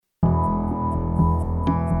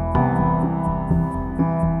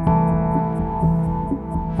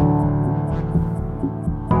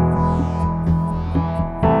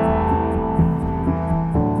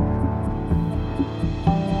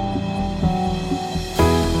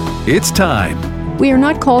It's time. We are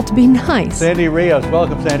not called to be nice. Sandy Rios,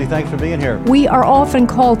 welcome, Sandy. Thanks for being here. We are often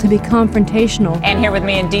called to be confrontational. And here with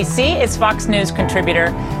me in D.C. is Fox News contributor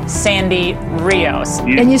Sandy Rios.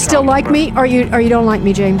 And you still like me, or you don't like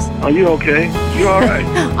me, James? Are you okay? You all right?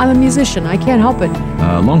 I'm a musician. I can't help it.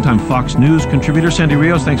 Longtime Fox News contributor Sandy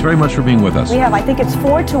Rios, thanks very much for being with us. We have, I think it's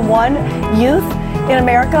 4-1 youth in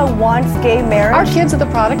America wants gay marriage. Our kids are the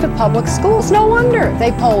product of public schools. No wonder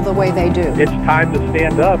they poll the way they do. It's time to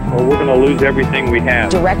stand up or we're going to lose everything we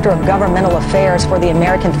have. Director of Governmental Affairs for the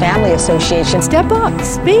American Family Association. Step up,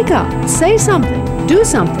 speak up, say something, do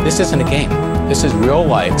something. This isn't a game. This is real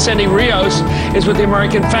life. Sandy Rios is with the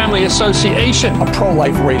American Family Association. A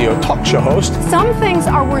pro-life radio talk show host. Some things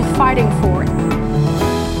are worth fighting for.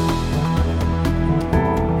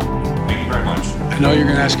 I know you're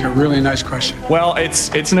going to ask a really nice question. Well,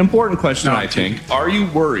 it's an important question, I think. Are you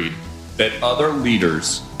worried that other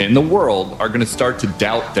leaders in the world are going to start to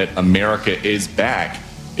doubt that America is back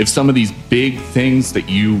if some of these big things that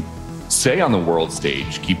you say on the world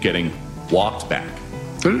stage keep getting walked back?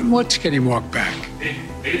 What's getting walked back? It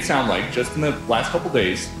made it sound like, just in the last couple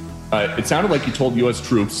days, it sounded like you told U.S.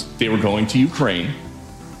 troops they were going to Ukraine.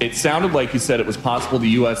 It sounded like you said it was possible the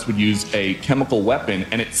U.S. would use a chemical weapon,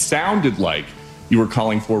 and it sounded like you were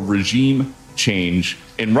calling for regime change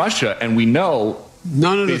in Russia, and we know...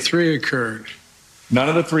 None of the three occurred. None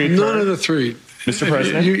of the three occurred? None of the three. Mr.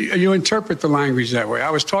 President? You interpret the language that way. I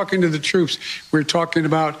was talking to the troops. We're talking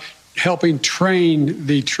about helping train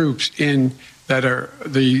the troops that are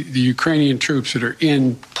the Ukrainian troops that are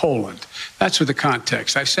in Poland. That's what the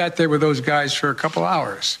context. I sat there with those guys for a couple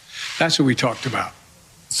hours. That's what we talked about.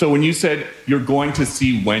 So when you said you're going to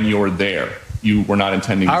see when you're there, you were not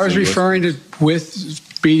intending to... I was referring to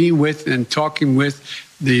speaking with and talking with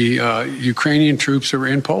the Ukrainian troops who were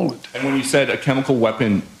in Poland. And when you said a chemical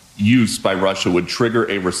weapon use by Russia would trigger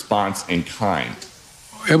a response in kind?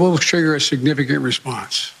 It will trigger a significant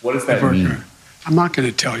response. What does that mean? I'm not going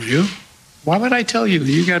to tell you. Why would I tell you?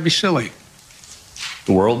 You got to be silly.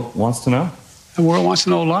 The world wants to know? The world wants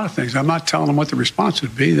to know a lot of things. I'm not telling them what the response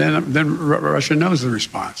would be. Then Russia knows the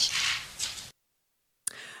response.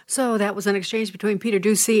 So that was an exchange between Peter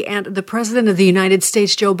Doocy and the President of the United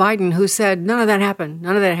States, Joe Biden, who said, none of that happened.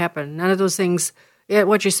 None of that happened. None of those things. Yeah,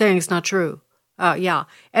 what you're saying is not true. Yeah.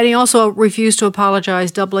 And he also refused to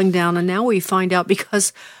apologize, doubling down. And now we find out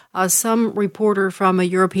because some reporter from a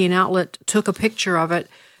European outlet took a picture of it,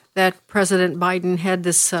 that President Biden had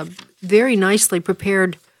this very nicely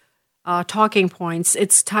prepared talking points.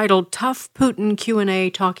 It's titled Tough Putin Q&A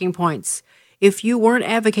Talking Points. If you weren't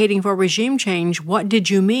advocating for regime change, what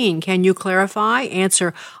did you mean? Can you clarify?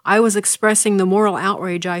 Answer, I was expressing the moral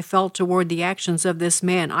outrage I felt toward the actions of this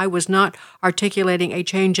man. I was not articulating a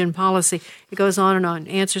change in policy. It goes on and on.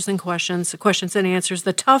 Answers and questions and answers.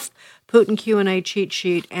 The tough Putin Q&A cheat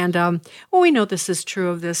sheet. And we know this is true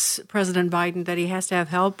of this President Biden, that he has to have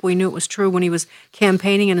help. We knew it was true when he was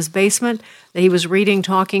campaigning in his basement, that he was reading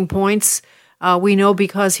talking points. We know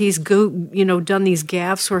because he's done these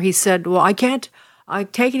gaffes where he said, well, I can't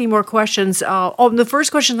take any more questions. The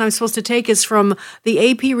first question I'm supposed to take is from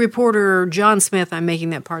the AP reporter, John Smith. I'm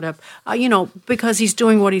making that part up, because he's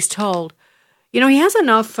doing what he's told. He has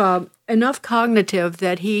enough cognitive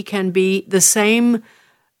that he can be the same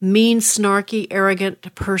mean, snarky,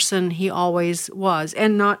 arrogant person he always was,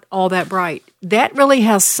 and not all that bright. That really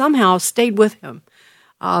has somehow stayed with him.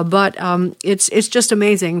 But it's just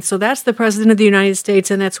amazing. So that's the President of the United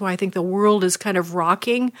States, and that's why I think the world is kind of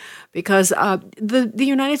rocking, because the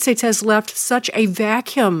United States has left such a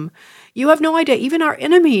vacuum. You have no idea. Even our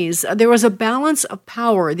enemies, there was a balance of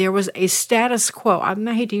power. There was a status quo. I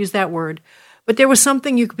hate to use that word, but there was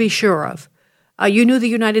something you could be sure of. You knew the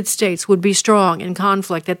United States would be strong in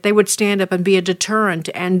conflict, that they would stand up and be a deterrent,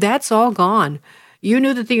 and that's all gone. You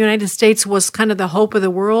knew that the United States was kind of the hope of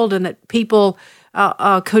the world, and that people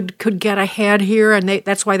could get ahead here, and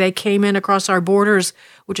that's why they came in across our borders,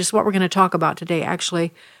 which is what we're going to talk about today,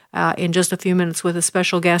 actually, in just a few minutes with a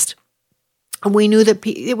special guest. And we knew that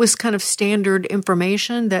it was kind of standard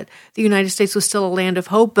information that the United States was still a land of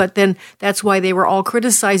hope, but then that's why they were all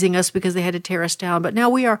criticizing us, because they had to tear us down. But now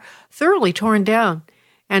we are thoroughly torn down.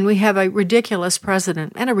 And we have a ridiculous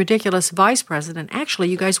president and a ridiculous vice president. Actually,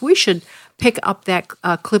 you guys, we should pick up that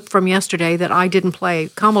clip from yesterday that I didn't play.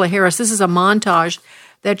 Kamala Harris, this is a montage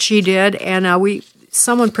that she did, and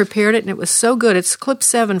someone prepared it, and it was so good. It's clip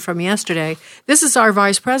 7 from yesterday. This is our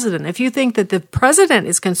vice president. If you think that the president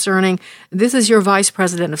is concerning, this is your vice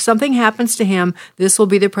president. If something happens to him, this will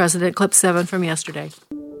be the president. Clip 7 from yesterday.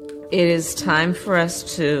 It is time for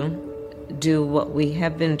us to do what we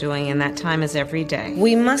have been doing, and that time is every day.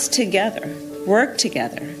 We must together work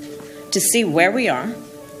together to see where we are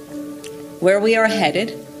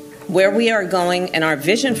headed, where we are going, and our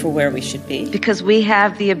vision for where we should be. Because we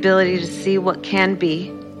have the ability to see what can be,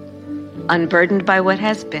 unburdened by what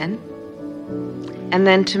has been, and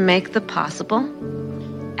then to make the possible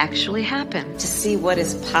actually happen. To see what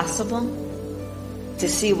is possible, to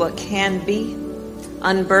see what can be,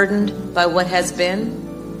 unburdened by what has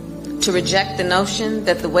been, to reject the notion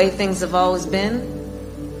that the way things have always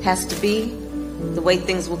been has to be the way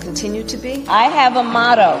things will continue to be. I have a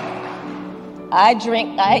motto. I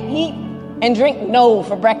eat and drink no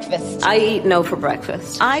for breakfast. I eat no for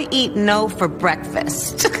breakfast. I eat no for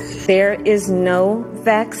breakfast. There is no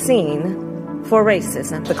vaccine for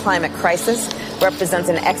racism. The climate crisis represents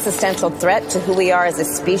an existential threat to who we are as a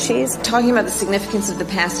species. Talking about the significance of the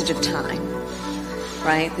passage of time,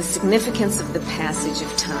 right? The significance of the passage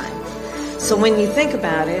of time. So when you think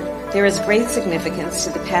about it, there is great significance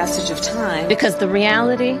to the passage of time. Because the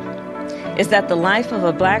reality is that the life of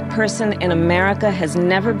a black person in America has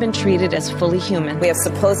never been treated as fully human. We have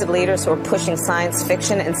supposed leaders who are pushing science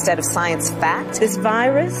fiction instead of science fact. This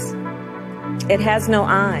virus, it has no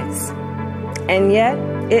eyes, and yet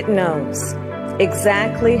it knows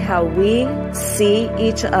exactly how we see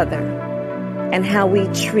each other and how we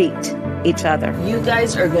treat each other. You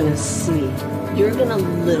guys are going to see. You're going to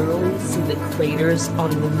literally see the craters on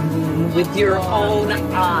the moon with your own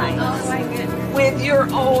eyes. Oh my goodness. With your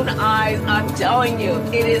own eyes, I'm telling you,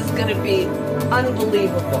 it is going to be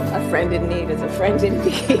unbelievable. A friend in need is a friend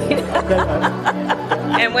indeed.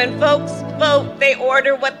 And when folks vote, they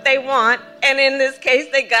order what they want, and in this case,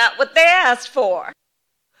 they got what they asked for.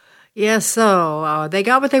 Yes, so they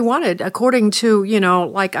got what they wanted, according to,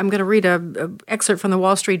 like I'm going to read an excerpt from the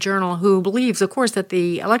Wall Street Journal, who believes, of course, that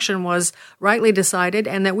the election was rightly decided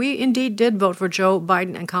and that we indeed did vote for Joe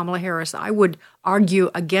Biden and Kamala Harris. I would argue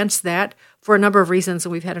against that for a number of reasons,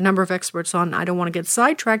 and we've had a number of experts on. I don't want to get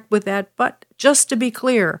sidetracked with that, but just to be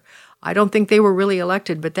clear, I don't think they were really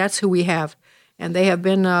elected, but that's who we have. And they have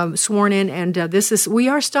been sworn in, and we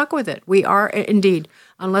are stuck with it. We are indeed,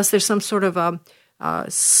 unless there's some sort of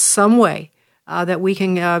some way that we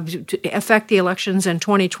can affect the elections in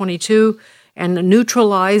 2022 and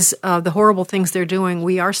neutralize the horrible things they're doing,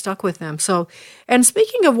 we are stuck with them. So, and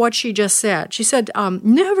speaking of what she just said, she said,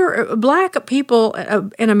 black people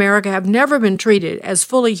in America have never been treated as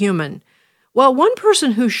fully human. Well, one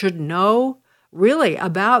person who should know really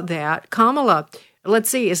about that, Kamala, let's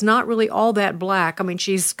see, is not really all that black. I mean,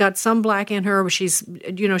 she's got some black in her, but she's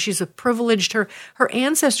a privileged, her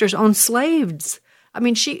ancestors owned slaves. I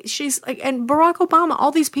mean, she's like, and Barack Obama,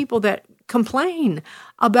 all these people that complain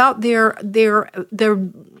about their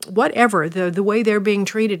whatever, the way they're being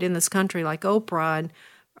treated in this country, like Oprah and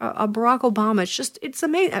Barack Obama. It's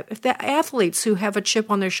amazing. The athletes who have a chip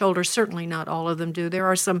on their shoulder, certainly not all of them do. There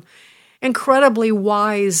are some incredibly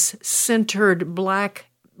wise, centered, black,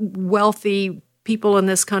 wealthy people in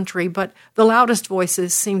this country, but the loudest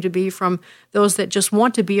voices seem to be from those that just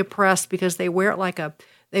want to be oppressed because they wear it like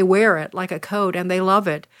a coat and they love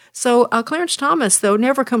it. So Clarence Thomas, though,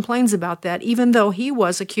 never complains about that, even though he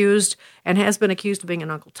was accused and has been accused of being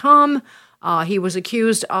an Uncle Tom. He was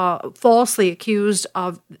falsely accused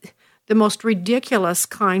of the most ridiculous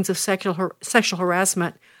kinds of sexual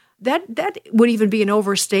harassment. That would even be an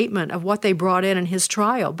overstatement of what they brought in his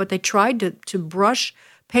trial, but they tried to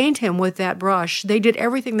paint him with that brush. They did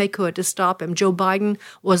everything they could to stop him. Joe Biden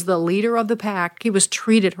was the leader of the pack. He was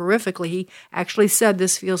treated horrifically. He actually said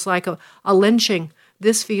this feels like a lynching.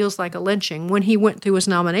 This feels like a lynching when he went through his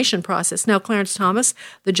nomination process. Now, Clarence Thomas,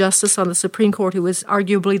 the justice on the Supreme Court, who is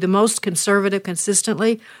arguably the most conservative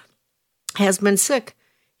consistently, has been sick.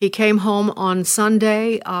 He came home on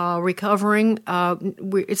Sunday, recovering.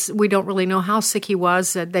 We don't really know how sick he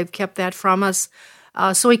was. They've kept that from us.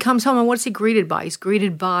 So he comes home, and what's he greeted by? He's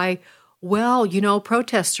greeted by,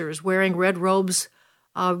 protesters wearing red robes,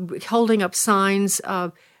 holding up signs.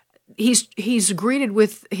 He's greeted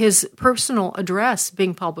with his personal address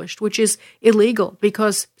being published, which is illegal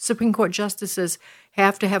because Supreme Court justices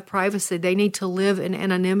have to have privacy. They need to live in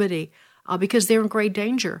anonymity because they're in great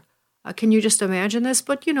danger. Can you just imagine this?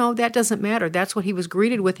 But, that doesn't matter. That's what he was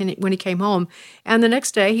greeted with when he came home. And the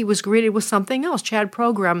next day, he was greeted with something else. Chad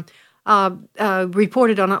Program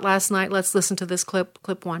reported on it last night. Let's listen to this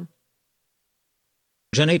clip one.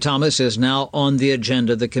 Jenny Thomas is now on the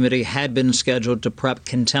agenda. The committee had been scheduled to prep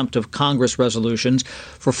contempt of Congress resolutions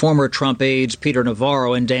for former Trump aides Peter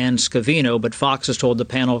Navarro and Dan Scavino, but Fox has told the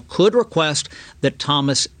panel could request that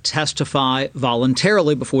Thomas testify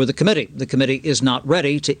voluntarily before the committee. The committee is not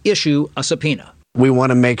ready to issue a subpoena. We want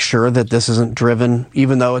to make sure that this isn't driven,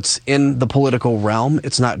 even though it's in the political realm,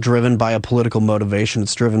 it's not driven by a political motivation.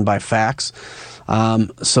 It's driven by facts.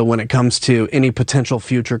 So when it comes to any potential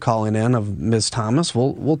future calling in of Ms. Thomas,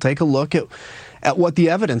 we'll take a look at what the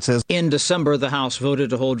evidence is. In December, the House voted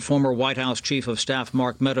to hold former White House Chief of Staff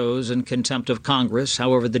Mark Meadows in contempt of Congress.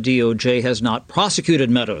 However, the DOJ has not prosecuted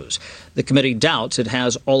Meadows. The committee doubts it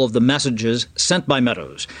has all of the messages sent by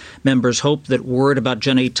Meadows. Members hope that word about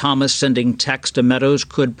Jenny Thomas sending text to Meadows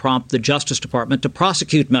could prompt the Justice Department to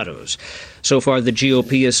prosecute Meadows. So far, the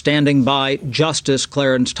GOP is standing by Justice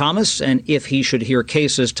Clarence Thomas and if he should hear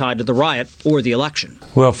cases tied to the riot or the election.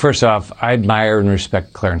 Well, first off, I admire and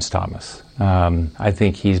respect Clarence Thomas. I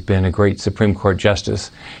think he's been a great Supreme Court justice,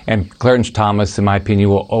 and Clarence Thomas, in my opinion,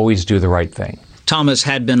 will always do the right thing. Thomas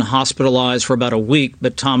had been hospitalized for about a week,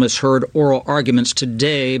 but Thomas heard oral arguments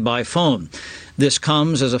today by phone. This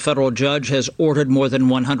comes as a federal judge has ordered more than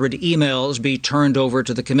 100 emails be turned over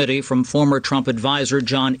to the committee from former Trump advisor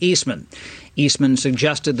John Eastman. Eastman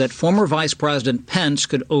suggested that former Vice President Pence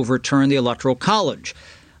could overturn the Electoral College.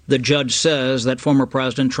 The judge says that former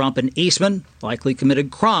President Trump and Eastman likely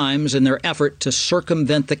committed crimes in their effort to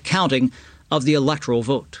circumvent the counting of the electoral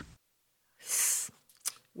vote.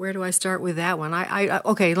 Where do I start with that one?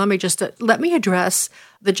 Okay, let me address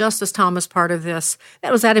the Justice Thomas part of this.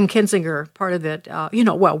 That was Adam Kinzinger part of it.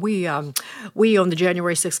 We on the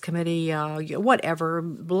January 6th committee, whatever,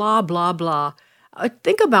 blah, blah, blah.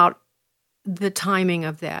 Think about the timing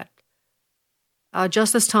of that.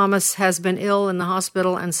 Justice Thomas has been ill in the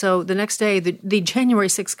hospital, and so the next day, the January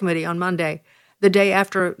 6th committee on Monday, the day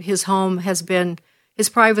after his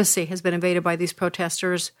privacy has been invaded by these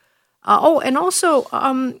protesters. I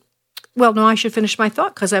should finish my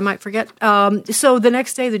thought because I might forget. So the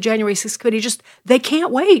next day, the January 6th committee they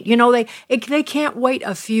can't wait. They can't wait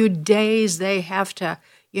a few days. They have to,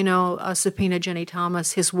 subpoena Jenny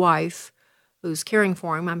Thomas, his wife, who's caring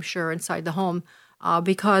for him, I'm sure, inside the home.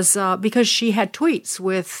 Because she had tweets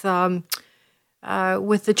with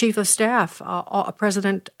the chief of staff,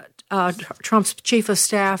 President Trump's chief of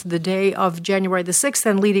staff, the day of January the 6th,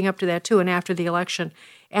 and leading up to that too, and after the election.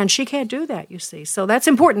 And she can't do that, you see. So that's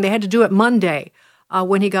important. They had to do it Monday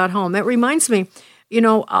when he got home. It reminds me,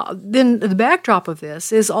 then the backdrop of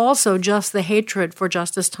this is also just the hatred for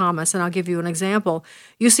Justice Thomas. And I'll give you an example.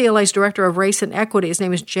 UCLA's director of race and equity, his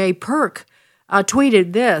name is Jay Perk,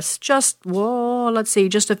 tweeted this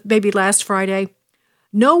maybe last Friday.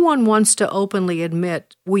 No one wants to openly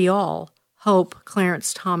admit we all hope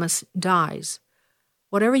Clarence Thomas dies.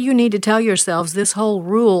 Whatever you need to tell yourselves, this whole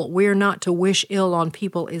rule we're not to wish ill on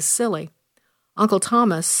people is silly. Uncle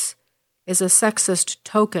Thomas is a sexist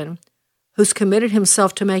token who's committed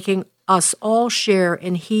himself to making us all share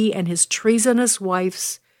in he and his treasonous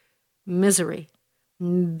wife's misery.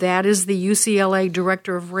 That is the UCLA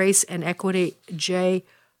Director of Race and Equity, Jay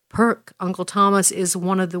Perk. Uncle Thomas is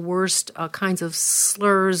one of the worst kinds of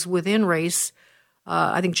slurs within race.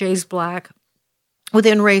 I think Jay's black.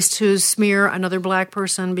 Within race to smear another black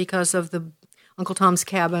person because of the Uncle Tom's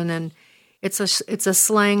Cabin. And it's a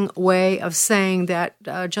slang way of saying that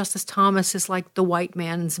Justice Thomas is like the white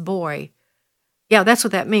man's boy. Yeah, that's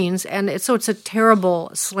what that means. And it's a terrible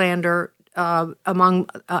slander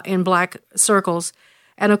in black circles.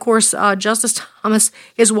 And of course, Justice Thomas,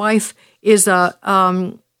 his wife, is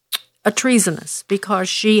a treasonous because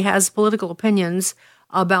she has political opinions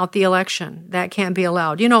about the election. That can't be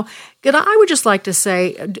allowed. I would just like to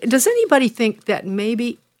say, does anybody think that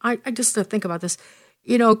maybe, I just think about this,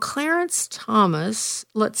 Clarence Thomas,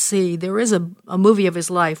 let's see, there is a movie of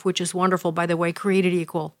his life, which is wonderful, by the way, Created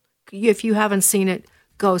Equal. If you haven't seen it,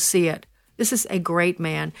 go see it. This is a great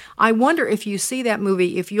man. I wonder if you see that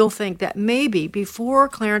movie, if you'll think that maybe before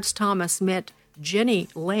Clarence Thomas met Jenny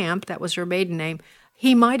Lamp, that was her maiden name,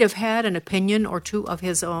 he might have had an opinion or two of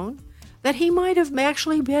his own, that he might have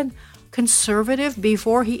actually been conservative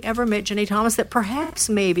before he ever met Jenny Thomas, that perhaps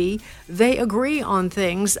maybe they agree on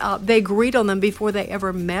things. They agreed on them before they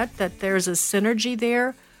ever met, that there's a synergy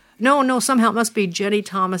there. No, somehow it must be Jenny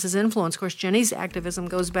Thomas's influence. Of course, Jenny's activism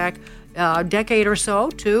goes back a decade or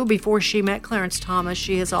so, too, before she met Clarence Thomas.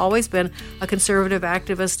 She has always been a conservative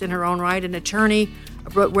activist in her own right, an attorney,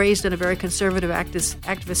 raised in a very conservative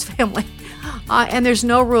activist family. And there's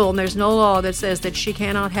no rule and there's no law that says that she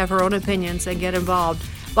cannot have her own opinions and get involved.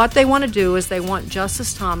 What they want to do is they want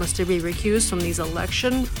Justice Thomas to be recused from these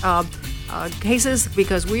election cases,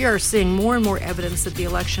 because we are seeing more and more evidence that the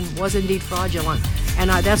election was indeed fraudulent. And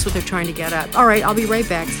that's what they're trying to get at. All right, I'll be right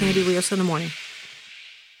back. Sandy Rios in the morning.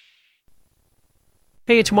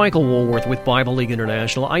 Hey, it's Michael Woolworth with Bible League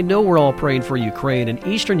International. I know we're all praying for Ukraine, and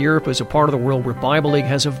Eastern Europe is a part of the world where Bible League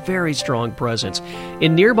has a very strong presence.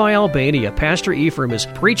 In nearby Albania, Pastor Ephraim is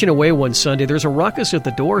preaching away one Sunday. There's a ruckus at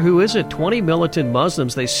the door. Who is it? 20 militant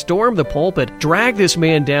Muslims. They storm the pulpit, drag this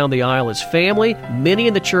man down the aisle. His family, many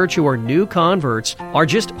in the church who are new converts, are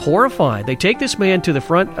just horrified. They take this man to the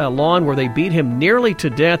front lawn where they beat him nearly to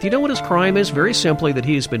death. You know what his crime is? Very simply that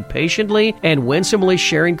he has been patiently and winsomely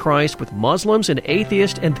sharing Christ with Muslims and atheists,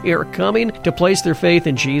 and they are coming to place their faith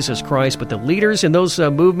in Jesus Christ. But the leaders in those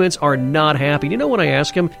movements are not happy. You know, when I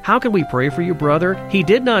ask him, how can we pray for you, brother? He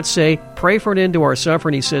did not say, pray for an end to our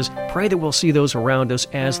suffering. He says, pray that we'll see those around us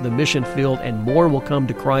as the mission field and more will come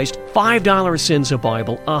to Christ. $5 sends a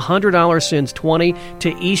Bible, $100 sends 20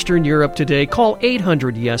 to Eastern Europe today. Call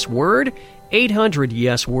 800-YES-WORD,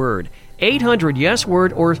 800-YES-WORD.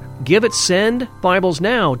 800-YES-WORD, or give it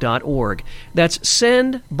sendbiblesnow.org. That's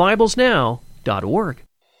sendbiblesnow.org.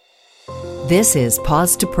 This is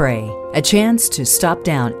Pause to Pray, a chance to stop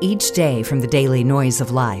down each day from the daily noise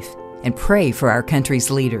of life and pray for our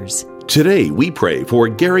country's leaders. Today, we pray for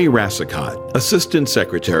Gary Rassicot, Assistant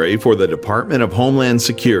Secretary for the Department of Homeland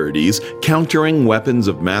Security's Countering Weapons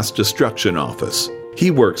of Mass Destruction Office.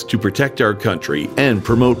 He works to protect our country and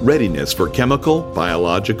promote readiness for chemical,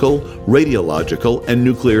 biological, radiological, and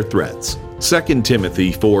nuclear threats. 2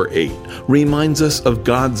 Timothy 4:8 reminds us of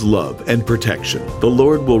God's love and protection. The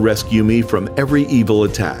Lord will rescue me from every evil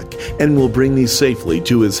attack and will bring me safely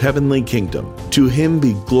to His heavenly kingdom. To Him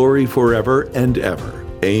be glory forever and ever.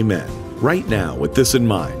 Amen. Right now, with this in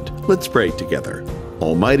mind, let's pray together.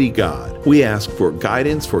 Almighty God, we ask for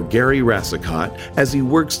guidance for Gary Rassicot as he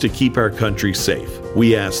works to keep our country safe.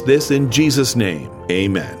 We ask this in Jesus' name.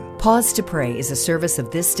 Amen. Pause to Pray is a service of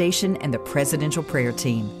this station and the Presidential Prayer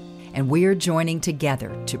Team, and we're joining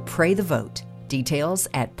together to pray the vote. Details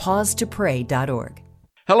at pausetopray.org.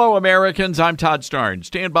 Hello, Americans. I'm Todd Starnes.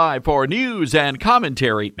 Stand by for news and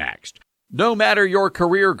commentary next. No matter your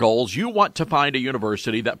career goals, you want to find a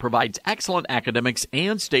university that provides excellent academics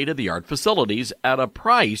and state-of-the-art facilities at a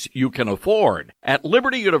price you can afford. At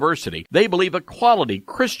Liberty University, they believe a quality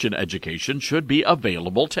Christian education should be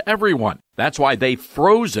available to everyone. That's why they've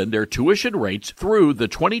frozen their tuition rates through the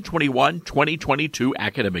 2021-2022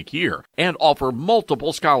 academic year and offer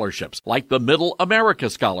multiple scholarships like the Middle America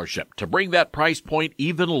Scholarship to bring that price point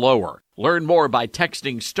even lower. Learn more by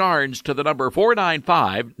texting STARNS to the number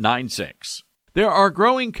 49596. There are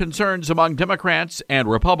growing concerns among Democrats and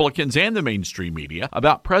Republicans and the mainstream media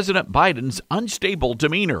about President Biden's unstable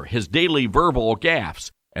demeanor, his daily verbal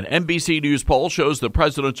gaffes. An NBC News poll shows the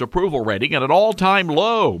president's approval rating at an all-time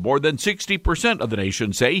low. More than 60% of the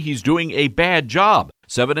nation say he's doing a bad job.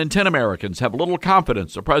 7 in 10 Americans have little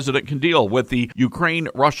confidence the president can deal with the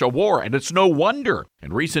Ukraine-Russia war, and it's no wonder.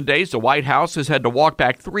 In recent days, the White House has had to walk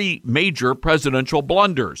back 3 major presidential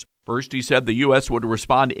blunders. First, he said the U.S. would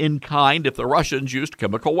respond in kind if the Russians used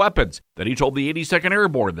chemical weapons. Then he told the 82nd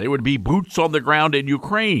Airborne they would be boots on the ground in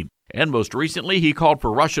Ukraine. And most recently, he called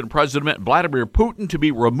for Russian President Vladimir Putin to be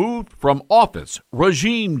removed from office.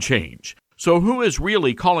 Regime change. So who is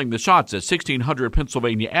really calling the shots at 1600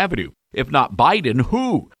 Pennsylvania Avenue? If not Biden,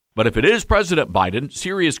 who? But if it is President Biden,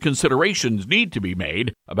 serious considerations need to be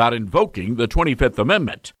made about invoking the 25th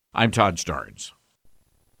Amendment. I'm Todd Starnes.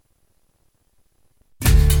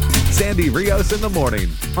 Sandy Rios in the morning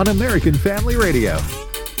on American Family Radio.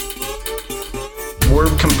 We're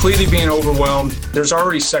completely being overwhelmed. There's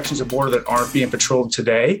already sections of border that aren't being patrolled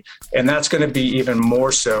today, and that's going to be even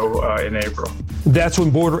more so in April. That's when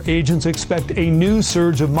border agents expect a new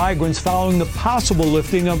surge of migrants following the possible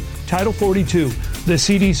lifting of Title 42, the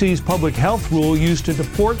CDC's public health rule used to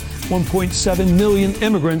deport 1.7 million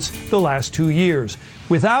immigrants the last 2 years.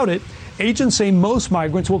 Without it, agents say most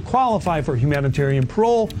migrants will qualify for humanitarian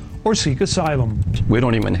parole or seek asylum. We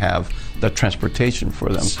don't even have the transportation for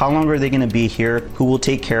them. How long are they going to be here? Who will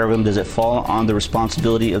take care of them? Does it fall on the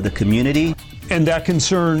responsibility of the community? And that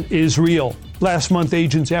concern is real. Last month,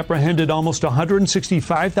 agents apprehended almost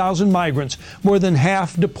 165,000 migrants, more than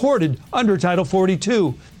half deported under Title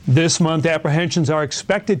 42. This month, apprehensions are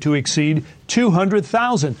expected to exceed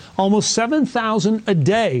 200,000, almost 7,000 a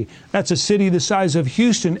day. That's a city the size of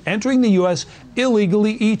Houston entering the U.S.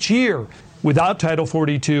 illegally each year. Without Title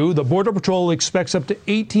 42, the Border Patrol expects up to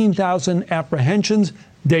 18,000 apprehensions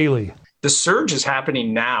daily. The surge is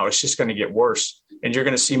happening now. It's just going to get worse. And you're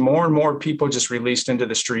going to see more and more people just released into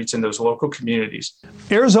the streets in those local communities.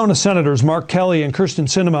 Arizona Senators Mark Kelly and Kyrsten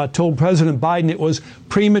Sinema told President Biden it was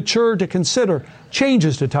premature to consider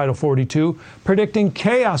changes to Title 42, predicting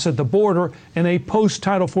chaos at the border in a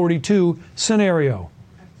post-Title 42 scenario.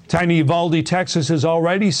 Tiny Uvalde, Texas is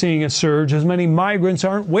already seeing a surge as many migrants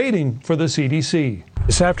aren't waiting for the CDC.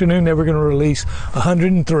 This afternoon, they were going to release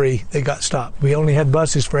 103. They got stopped. We only had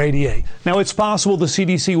buses for 88. Now, it's possible the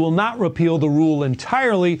CDC will not repeal the rule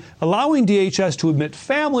entirely, allowing DHS to admit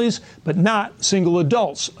families, but not single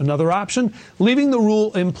adults. Another option, leaving the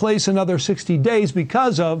rule in place another 60 days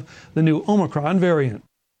because of the new Omicron variant.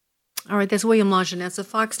 All right, that's William Lajeunesse of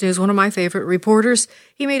Fox News, one of my favorite reporters.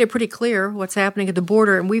 He made it pretty clear what's happening at the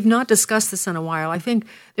border, and we've not discussed this in a while. I think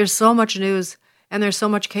there's so much news and there's so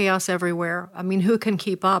much chaos everywhere. I mean, who can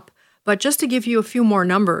keep up? But just to give you a few more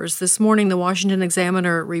numbers, this morning the Washington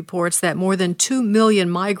Examiner reports that more than 2 million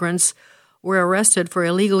migrants were arrested for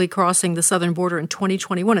illegally crossing the southern border in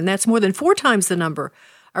 2021, and that's more than 4 times the number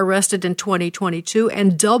arrested in 2022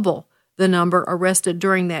 and double the number arrested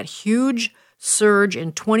during that huge surge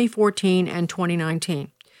in 2014 and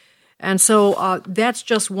 2019. And so that's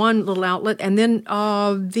just one little outlet. And then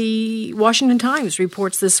the Washington Times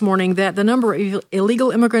reports this morning that the number of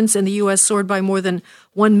illegal immigrants in the U.S. soared by more than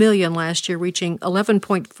 1 million last year, reaching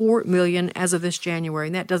 11.4 million as of this January.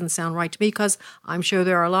 And that doesn't sound right to me because I'm sure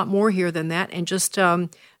there are a lot more here than that. And just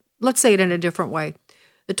let's say it in a different way.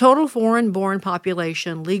 The total foreign-born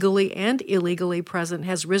population, legally and illegally present,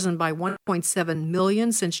 has risen by 1.7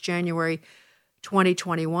 million since January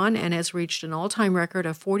 2021 and has reached an all-time record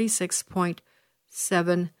of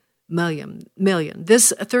 46.7 million.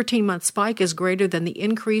 This 13-month spike is greater than the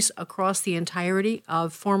increase across the entirety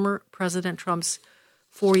of former President Trump's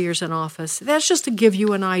 4 years in office. That's just to give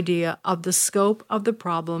you an idea of the scope of the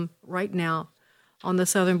problem right now on the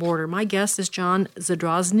southern border. My guest is John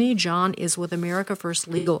Zadrozny. John is with America First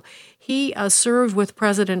Legal. He served with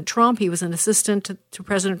President Trump. He was an assistant to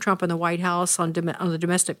President Trump in the White House on the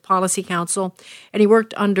Domestic Policy Council. And he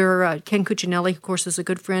worked under Ken Cuccinelli, of course, is a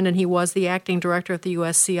good friend, and he was the acting director of the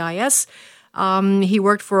USCIS.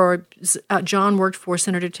 John worked for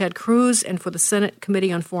Senator Ted Cruz and for the Senate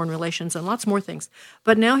Committee on Foreign Relations and lots more things.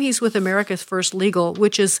 But now he's with America's First Legal,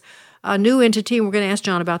 which is a new entity, and we're going to ask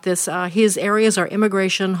John about this. His areas are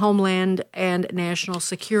immigration, homeland, and national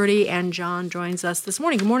security, and John joins us this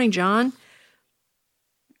morning. Good morning, John.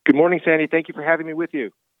 Good morning, Sandy. Thank you for having me with you.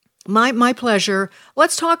 My pleasure.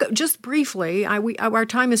 Let's talk just briefly. Our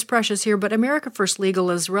time is precious here, but America First Legal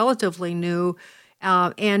is relatively new,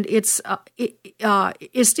 and is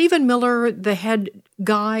Stephen Miller the head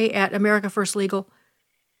guy at America First Legal?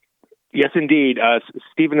 Yes, indeed.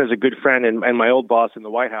 Stephen is a good friend and my old boss in the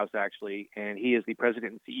White House, actually, and he is the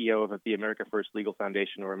president and CEO of the America First Legal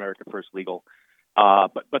Foundation, or America First Legal.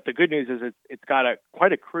 But the good news is it's got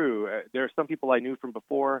quite a crew. There are some people I knew from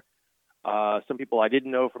before, some people I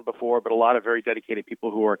didn't know from before, but a lot of very dedicated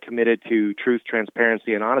people who are committed to truth,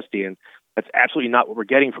 transparency, and honesty, and that's absolutely not what we're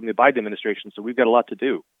getting from the Biden administration, so we've got a lot to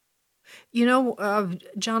do. You know,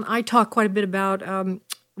 John, I talk quite a bit about,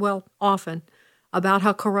 often, about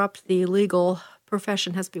how corrupt the legal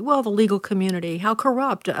profession has been. Well, the legal community, how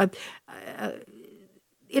corrupt.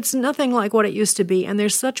 It's nothing like what it used to be, and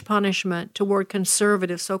there's such punishment toward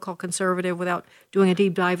conservative, so-called conservative, without doing a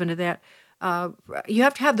deep dive into that. You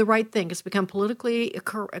have to have the right thing. It's become politically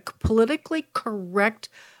correct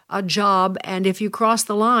job, and if you cross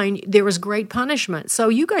the line, there is great punishment. So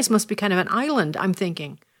you guys must be kind of an island, I'm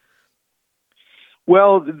thinking.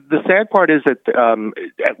 Well, the sad part is that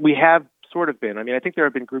we have sort of been. I mean, I think there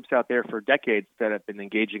have been groups out there for decades that have been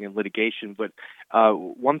engaging in litigation, but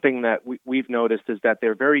one thing that we've noticed is that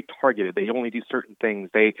they're very targeted. They only do certain things.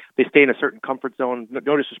 They stay in a certain comfort zone,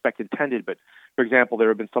 no disrespect intended, but for example, there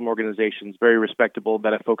have been some organizations, very respectable,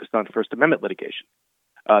 that have focused on First Amendment litigation.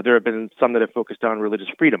 There have been some that have focused on religious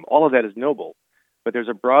freedom. All of that is noble, but there's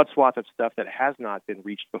a broad swath of stuff that has not been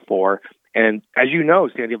reached before. And as you know,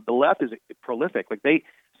 Sandy, the left is prolific. Like, they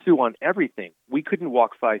sue on everything. We couldn't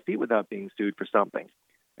walk 5 feet without being sued for something.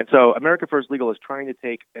 And so America First Legal is trying to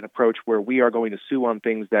take an approach where we are going to sue on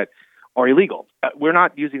things that are illegal. We're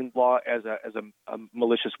not using law as a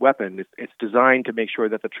malicious weapon. It's designed to make sure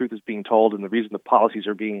that the truth is being told, and the reason the policies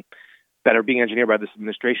are being engineered by this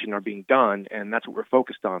administration are being done, and that's what we're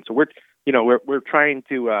focused on. So we're trying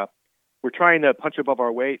to punch above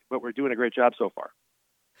our weight, but we're doing a great job so far.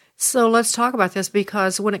 So let's talk about this,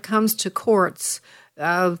 because when it comes to courts,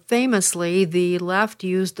 famously, the left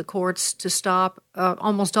used the courts to stop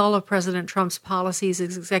almost all of President Trump's policies,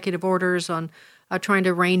 his executive orders on trying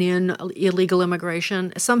to rein in illegal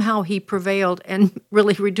immigration. Somehow he prevailed and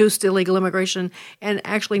really reduced illegal immigration and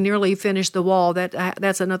actually nearly finished the wall.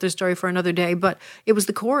 That's another story for another day. But it was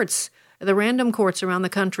the courts, the random courts around the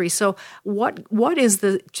country. So what is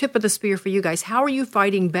the tip of the spear for you guys? How are you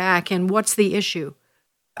fighting back, and what's the issue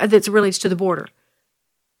that relates to the border?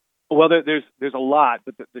 Well, there's a lot,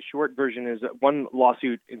 but the short version is that one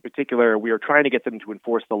lawsuit in particular, we are trying to get them to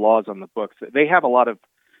enforce the laws on the books. They have a lot of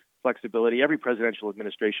flexibility. Every presidential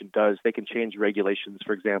administration does. They can change regulations,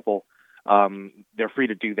 for example. They're free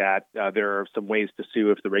to do that. There are some ways to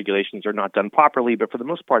sue if the regulations are not done properly, but for the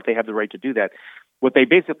most part, they have the right to do that. What they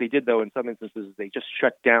basically did, though, in some instances, is they just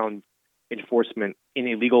shut down enforcement in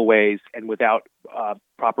illegal ways and without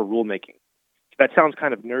proper rulemaking. That sounds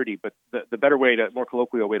kind of nerdy, but the better way to, more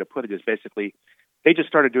colloquial way to put it is basically they just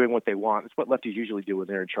started doing what they want. It's what lefties usually do when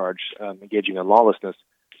they're in charge, engaging in lawlessness,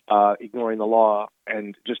 ignoring the law,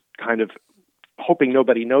 and just kind of hoping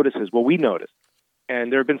nobody notices. Well, we noticed.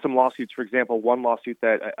 And there have been some lawsuits. For example, one lawsuit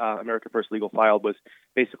that America First Legal filed was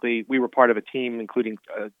basically we were part of a team, including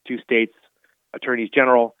 2 states, attorneys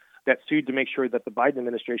general, that sued to make sure that the Biden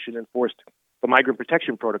administration enforced the Migrant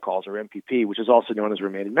Protection Protocols, or MPP, which is also known as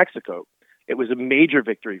Remain in Mexico. It was a major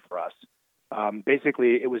victory for us.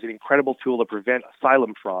 Basically, it was an incredible tool to prevent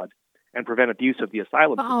asylum fraud and prevent abuse of the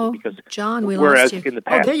asylum system. Because John, we whereas lost you. In the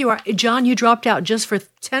past, there you are. John, you dropped out just for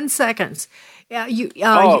 10 seconds.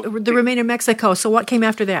 The Remain in Mexico. So what came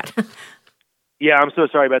after that? Yeah, I'm so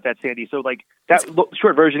sorry about that, Sandy. So, that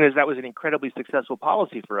short version is that was an incredibly successful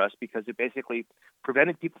policy for us because it basically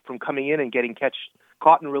prevented people from coming in and getting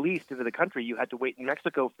caught and released into the country. You had to wait in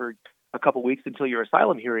Mexico for a couple weeks until your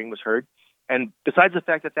asylum hearing was heard. And besides the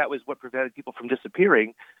fact that that was what prevented people from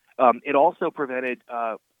disappearing, it also prevented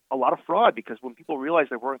a lot of fraud because when people realized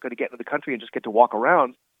they weren't going to get into the country and just get to walk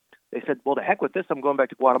around, they said, well, to heck with this, I'm going back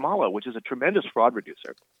to Guatemala, which is a tremendous fraud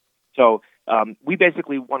reducer. So we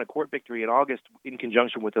basically won a court victory in August in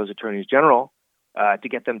conjunction with those attorneys general to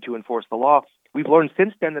get them to enforce the law. We've learned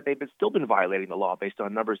since then that they've still been violating the law based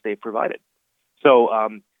on numbers they've provided. So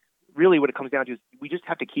really what it comes down to is we just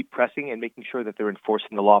have to keep pressing and making sure that they're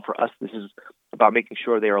enforcing the law. For us, this is about making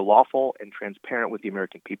sure they are lawful and transparent with the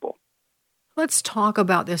American people. Let's talk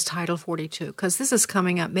about this Title 42, because this is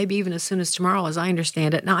coming up maybe even as soon as tomorrow, as I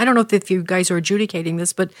understand it. Now, I don't know if you guys are adjudicating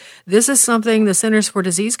this, but this is something the Centers for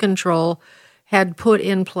Disease Control had put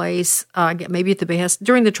in place, maybe at the behest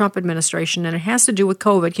during the Trump administration, and it has to do with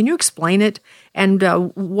COVID. Can you explain it? And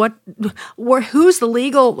who's the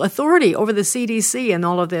legal authority over the CDC and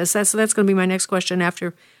all of this? That's going to be my next question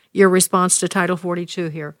after your response to Title 42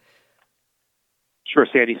 here. Sure,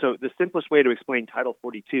 Sandy. So the simplest way to explain Title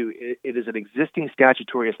 42, it is an existing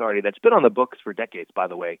statutory authority that's been on the books for decades, by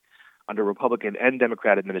the way, under Republican and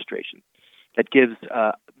Democrat administration, that gives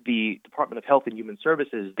the Department of Health and Human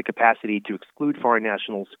Services the capacity to exclude foreign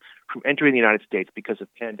nationals from entering the United States because of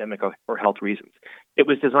pandemic or health reasons. It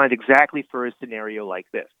was designed exactly for a scenario like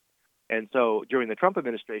this. And so during the Trump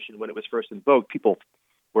administration, when it was first invoked, people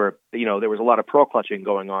were, there was a lot of pearl clutching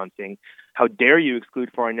going on, saying, how dare you exclude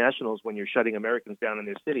foreign nationals when you're shutting Americans down in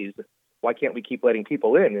their cities? Why can't we keep letting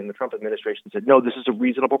people in? And the Trump administration said, no, this is a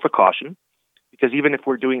reasonable precaution, because even if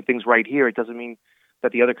we're doing things right here, it doesn't mean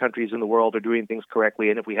that the other countries in the world are doing things correctly.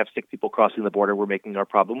 And if we have sick people crossing the border, we're making our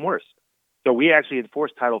problem worse. So we actually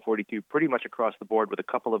enforced Title 42 pretty much across the board with a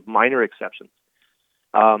couple of minor exceptions.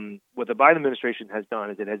 What the Biden administration has done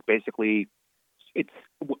is it has basically,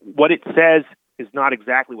 what it says is not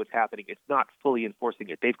exactly what's happening. It's not fully enforcing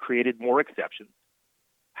it. They've created more exceptions.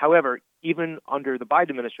 However, even under the Biden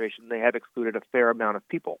administration, they have excluded a fair amount of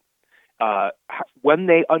people. When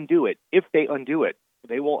they undo it, if they undo it,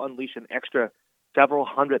 they will unleash an extra several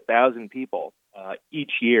 100,000 people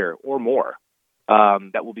each year or more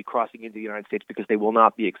that will be crossing into the United States because they will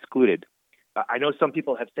not be excluded. I know some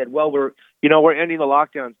people have said, well, we're ending the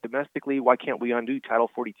lockdowns domestically. Why can't we undo Title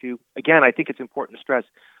 42? Again, I think it's important to stress,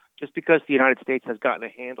 just because the United States has gotten a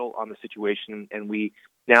handle on the situation and we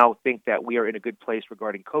now think that we are in a good place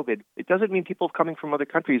regarding COVID, it doesn't mean people coming from other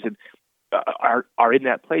countries are in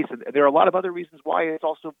that place. And there are a lot of other reasons why it's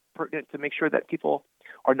also pertinent to make sure that people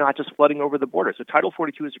are not just flooding over the border. So Title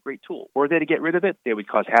 42 is a great tool. Were they to get rid of it, they would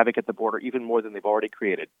cause havoc at the border even more than they've already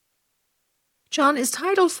created. John, is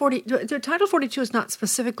Title 42 is not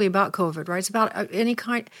specifically about COVID, right? It's about any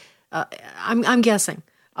kind, I'm guessing,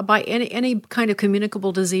 by any kind of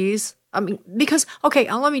communicable disease. I mean, because, okay,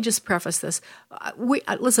 let me just preface this.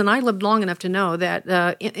 Listen, I lived long enough to know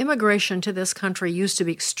that immigration to this country used to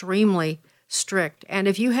be extremely strict. And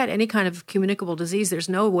if you had any kind of communicable disease, there's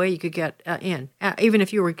no way you could get in. Even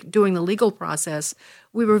if you were doing the legal process,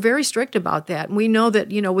 we were very strict about that. And we know that,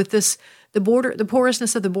 with this, the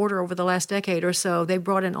porousness of the border over the last decade or so, they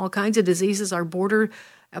brought in all kinds of diseases. Our border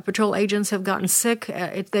patrol agents have gotten sick.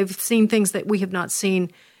 They've seen things that we have not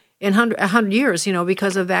seen in 100 years,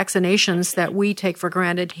 because of vaccinations that we take for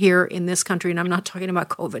granted here in this country. And I'm not talking about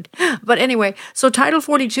COVID. But anyway, so Title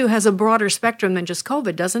 42 has a broader spectrum than just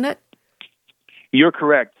COVID, doesn't it? You're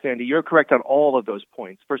correct, Sandy. You're correct on all of those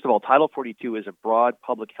points. First of all, Title 42 is a broad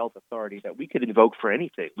public health authority that we could invoke for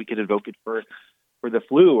anything. We could invoke it for the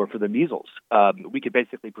flu or for the measles. We could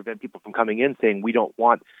basically prevent people from coming in saying, we don't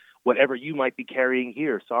want whatever you might be carrying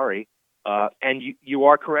here. Sorry. And you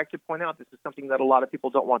are correct to point out this is something that a lot of people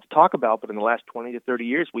don't want to talk about, but in the last 20 to 30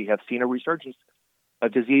 years, we have seen a resurgence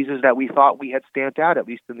of diseases that we thought we had stamped out, at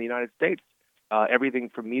least in the United States. Everything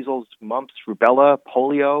from measles, mumps, rubella,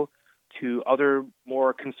 polio, to other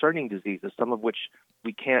more concerning diseases, some of which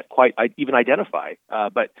we can't quite even identify.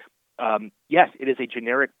 But yes, it is a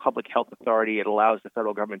generic public health authority. It allows the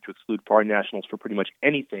federal government to exclude foreign nationals for pretty much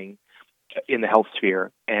anything in the health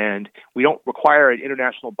sphere. And we don't require an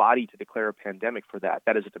international body to declare a pandemic for that.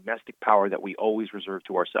 That is a domestic power that we always reserve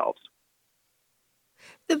to ourselves.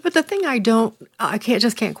 But the thing I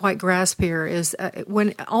can't quite grasp here is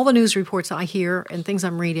when all the news reports I hear and things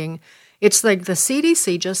I'm reading, it's like the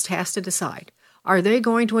CDC just has to decide. Are they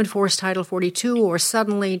going to enforce Title 42 or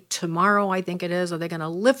suddenly tomorrow, I think it is, are they going to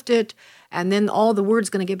lift it? And then all the word's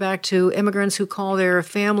going to get back to immigrants who call their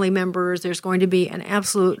family members. There's going to be an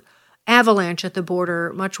absolute avalanche at the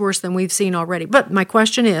border, much worse than we've seen already. But my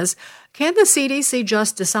question is, can the CDC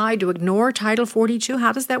just decide to ignore Title 42?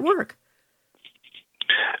 How does that work?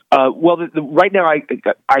 Well, right now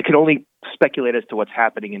I can only speculate as to what's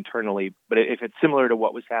happening internally, but if it's similar to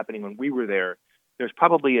what was happening when we were there, there's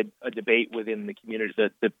probably a debate within the community,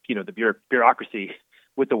 the bureaucracy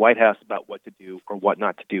with the White House about what to do or what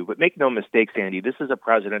not to do. But make no mistake, Sandy, this is a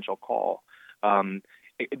presidential call.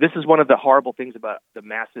 This is one of the horrible things about the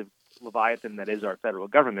massive leviathan that is our federal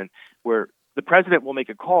government, where the president will make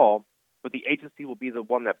a call, but the agency will be the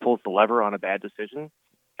one that pulls the lever on a bad decision.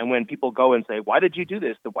 And when people go and say, why did you do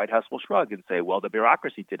this? The White House will shrug and say, well, the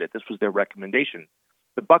bureaucracy did it. This was their recommendation.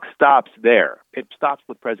 The buck stops there. It stops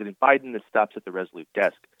with President Biden. It stops at the Resolute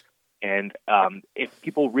desk. And if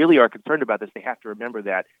people really are concerned about this, they have to remember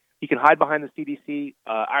that. He can hide behind the CDC.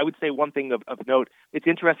 I would say one thing of note, it's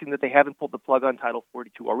interesting that they haven't pulled the plug on Title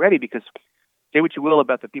 42 already, because say what you will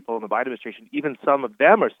about the people in the Biden administration, even some of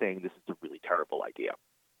them are saying this is a really terrible idea,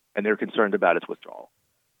 and they're concerned about its withdrawal.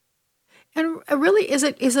 And really, is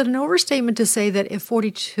it an overstatement to say that if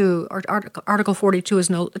 42 or Article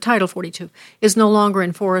 42 Title 42 is no longer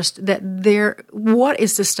enforced, that what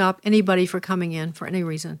is to stop anybody from coming in for any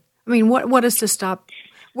reason? I mean, what is to stop?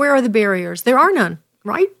 Where are the barriers? There are none,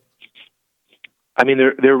 right? I mean,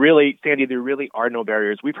 there really, Sandy, there really are no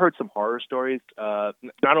barriers. We've heard some horror stories.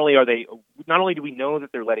 Not only do we know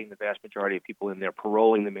that they're letting the vast majority of people in, they're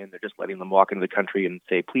paroling them in, they're just letting them walk into the country and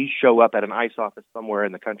say, please show up at an ICE office somewhere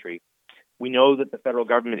in the country. We know that the federal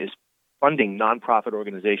government is funding nonprofit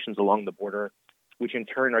organizations along the border, which in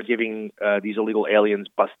turn are giving these illegal aliens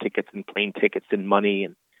bus tickets and plane tickets and money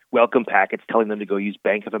and welcome packets telling them to go use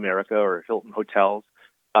Bank of America or Hilton hotels.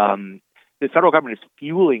 The federal government is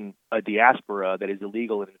fueling a diaspora that is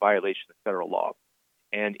illegal and in violation of federal law.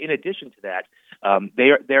 And in addition to that,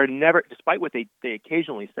 they're never, despite what they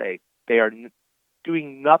occasionally say, they are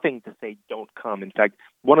doing nothing to say don't come. In fact,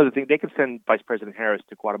 one of the things, they can send Vice President Harris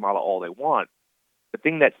to Guatemala all they want. The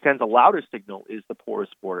thing that sends a louder signal is the porous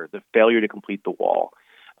border, the failure to complete the wall,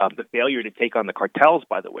 the failure to take on the cartels,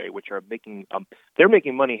 by the way, which are making they're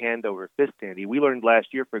making money hand over fist, Andy. We learned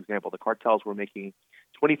last year, for example, the cartels were making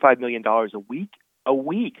 $25 million a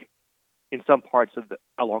week in some parts of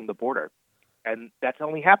along the border, and that's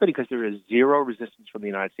only happened because there is zero resistance from the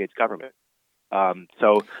United States government.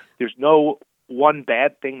 So there's no one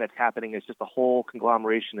bad thing that's happening. It's just a whole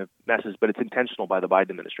conglomeration of messes, but it's intentional by the Biden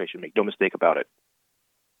administration. Make no mistake about it.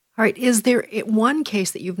 All right. Is there one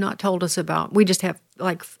case that you've not told us about? We just have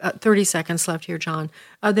 30 seconds left here, John,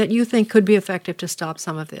 that you think could be effective to stop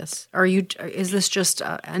some of this? Is this just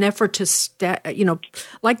an effort to,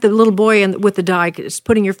 like the little boy with the dike, is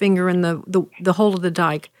putting your finger in the hole of the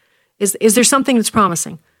dike? Is there something that's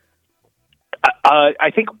promising?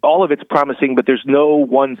 I think all of it's promising, but there's no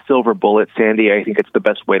one silver bullet, Sandy. I think it's the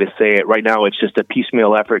best way to say it. Right now, it's just a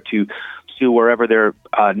piecemeal effort to sue wherever they're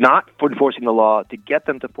not enforcing the law, to get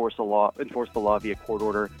them to enforce the law via court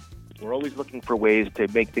order. We're always looking for ways to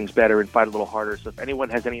make things better and fight a little harder. So if anyone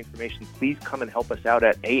has any information, please come and help us out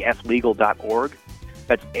at aflegal.org.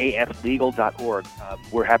 That's aflegal.org.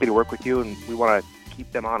 We're happy to work with you, and we want to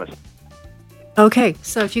keep them honest. Okay,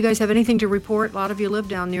 so if you guys have anything to report, a lot of you live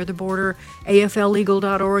down near the border,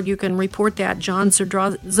 aflegal.org, you can report that. John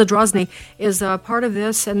Zadrozny is part of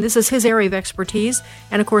this, and this is his area of expertise.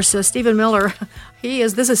 And, of course, Stephen Miller,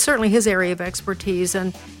 this is certainly his area of expertise,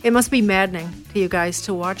 and it must be maddening to you guys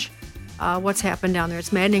to watch what's happened down there.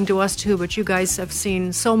 It's maddening to us, too, but you guys have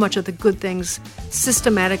seen so much of the good things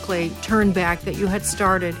systematically turned back that you had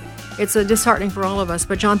started it's disheartening for all of us.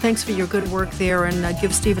 But, John, thanks for your good work there, and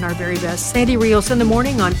give Stephen our very best. Sandy Rios in the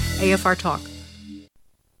morning on AFR Talk.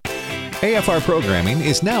 AFR programming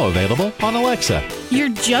is now available on Alexa. You're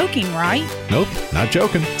joking, right? Nope, not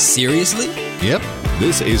joking. Seriously? Yep,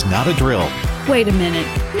 this is not a drill. Wait a minute.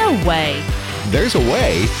 No way. There's a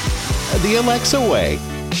way, the Alexa way.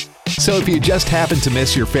 So if you just happen to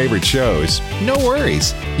miss your favorite shows, no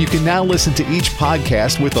worries. You can now listen to each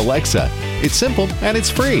podcast with Alexa. It's simple and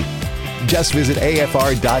it's free. Just visit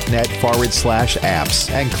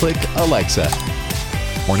afr.net/apps and click Alexa.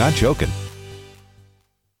 We're not joking.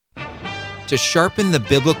 To sharpen the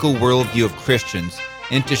biblical worldview of Christians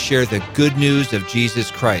and to share the good news of Jesus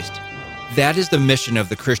Christ. That is the mission of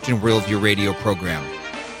the Christian Worldview radio program.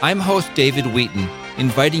 I'm host David Wheaton,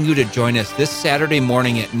 inviting you to join us this Saturday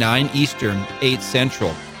morning at 9 Eastern, 8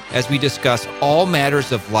 Central, as we discuss all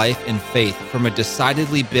matters of life and faith from a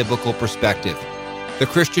decidedly biblical perspective. The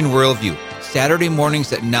Christian Worldview, Saturday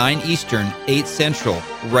mornings at 9 Eastern, 8 Central,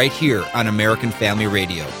 right here on American Family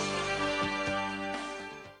Radio.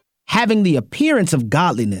 Having the appearance of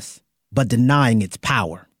godliness, but denying its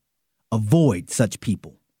power. Avoid such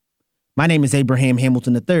people. My name is Abraham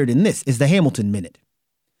Hamilton III, and this is the Hamilton Minute.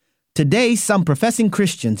 Today, some professing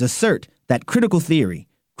Christians assert that critical theory,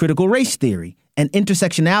 critical race theory, and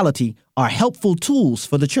intersectionality are helpful tools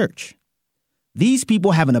for the church. These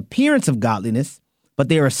people have an appearance of godliness, but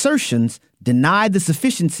their assertions deny the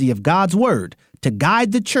sufficiency of God's word to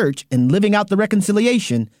guide the church in living out the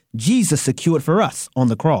reconciliation Jesus secured for us on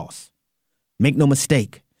the cross. Make no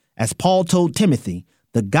mistake, as Paul told Timothy,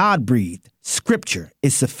 the God-breathed Scripture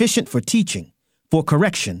is sufficient for teaching, for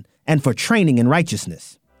correction, and for training in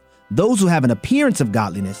righteousness. Those who have an appearance of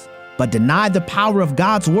godliness, but deny the power of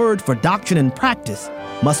God's word for doctrine and practice,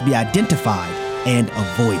 must be identified and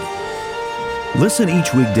avoided. Listen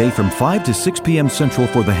each weekday from 5 to 6 p.m. Central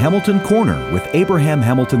for the Hamilton Corner with Abraham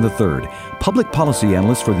Hamilton III, Public Policy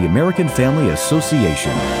Analyst for the American Family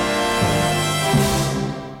Association.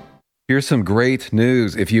 Here's some great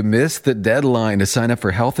news. If you missed the deadline to sign up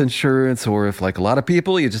for health insurance, or if, like a lot of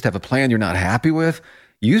people, you just have a plan you're not happy with,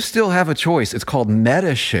 you still have a choice. It's called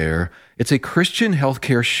Medi-Share. It's a Christian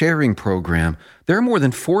healthcare sharing program. There are more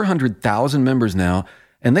than 400,000 members now,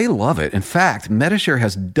 and they love it. In fact, Medi-Share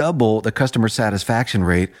has double the customer satisfaction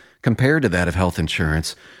rate compared to that of health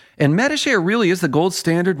insurance. And Medi-Share really is the gold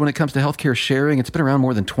standard when it comes to healthcare sharing. It's been around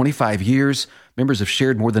more than 25 years. Members have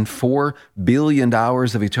shared more than $4 billion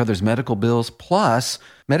of each other's medical bills. Plus,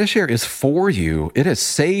 Medi-Share is for you. It has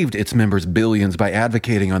saved its members billions by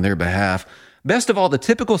advocating on their behalf. Best of all, the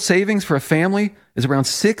typical savings for a family is around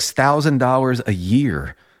 $6,000 a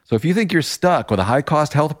year. So if you think you're stuck with a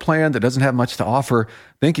high-cost health plan that doesn't have much to offer,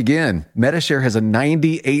 think again. Medi-Share has a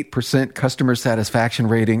 98% customer satisfaction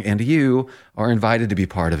rating, and you are invited to be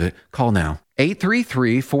part of it. Call now.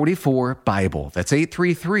 833-44-BIBLE. That's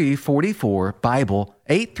 833-44-BIBLE.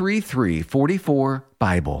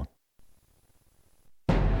 833-44-BIBLE.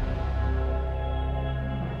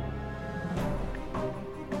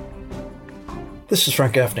 This is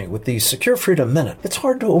Frank Gaffney with the Secure Freedom Minute. It's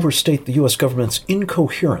hard to overstate the U.S. government's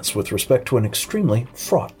incoherence with respect to an extremely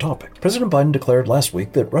fraught topic. President Biden declared last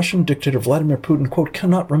week that Russian dictator Vladimir Putin, quote,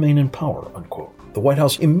 cannot remain in power, unquote. The White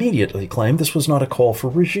House immediately claimed this was not a call for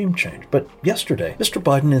regime change. But yesterday, Mr.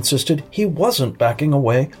 Biden insisted he wasn't backing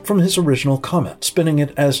away from his original comment, spinning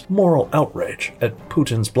it as moral outrage at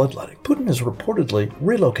Putin's bloodletting. Putin is reportedly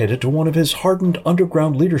relocated to one of his hardened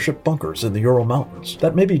underground leadership bunkers in the Ural Mountains.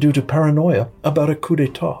 That may be due to paranoia about a coup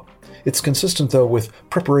d'etat. It's consistent, though, with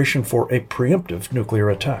preparation for a preemptive nuclear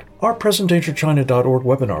attack. Our PresentDangerChina.org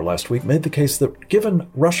webinar last week made the case that given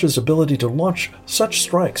Russia's ability to launch such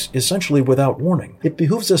strikes essentially without warning, it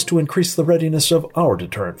behooves us to increase the readiness of our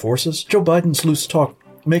deterrent forces. Joe Biden's loose talk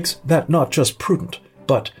makes that not just prudent,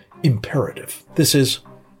 but imperative. This is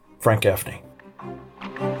Frank Gaffney.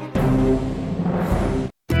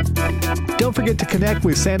 Don't forget to connect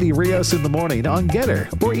with Sandy Rios in the morning on Getter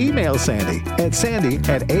or email Sandy at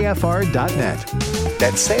sandy@afr.net.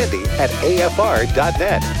 That's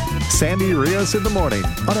sandy@afr.net. Sandy Rios in the morning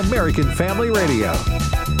on American Family Radio.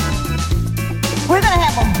 We're going to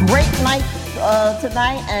have a great night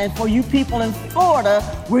tonight, and for you people in Florida,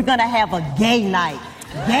 we're going to have a gay night.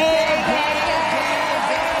 Gay.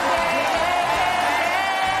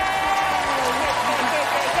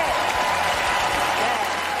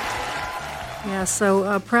 Yeah,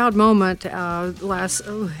 so proud moment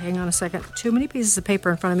hang on a second. Too many pieces of paper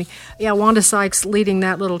in front of me. Yeah, Wanda Sykes leading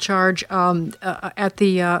that little charge at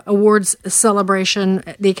the awards celebration,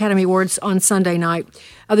 the Academy Awards on Sunday night.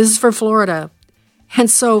 This is for Florida. And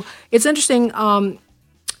so it's interesting.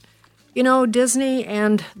 You know, Disney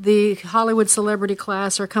and the Hollywood celebrity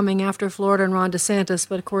class are coming after Florida and Ron DeSantis,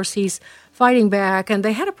 but of course he's fighting back. And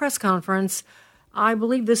they had a press conference. I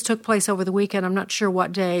believe this took place over the weekend. I'm not sure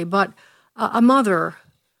what day, but a mother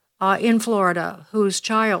in Florida whose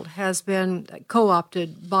child has been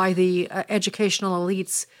co-opted by the educational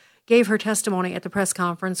elites gave her testimony at the press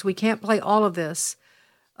conference. We can't play all of this,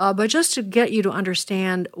 but just to get you to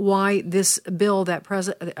understand why this bill that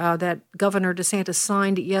that Governor DeSantis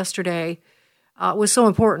signed yesterday was so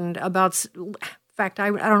important about. In fact, I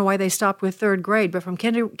don't know why they stopped with third grade, but from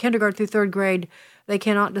kindergarten through third grade, they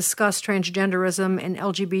cannot discuss transgenderism and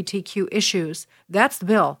LGBTQ issues. That's the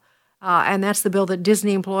bill. And that's the bill that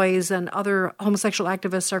Disney employees and other homosexual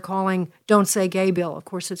activists are calling Don't Say Gay bill. Of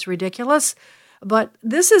course, it's ridiculous. But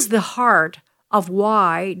this is the heart of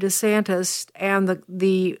why DeSantis and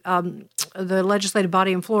the legislative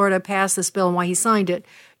body in Florida passed this bill and why he signed it.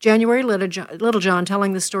 January Littlejohn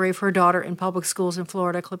telling the story of her daughter in public schools in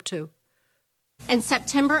Florida, clip 2. In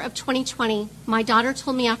September of 2020, my daughter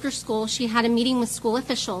told me after school she had a meeting with school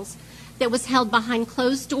officials that was held behind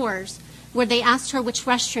closed doors where they asked her which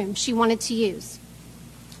restroom she wanted to use.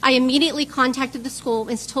 I immediately contacted the school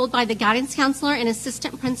and was told by the guidance counselor and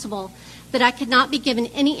assistant principal that I could not be given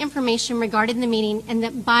any information regarding the meeting and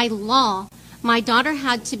that by law, my daughter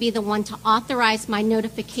had to be the one to authorize my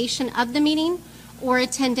notification of the meeting or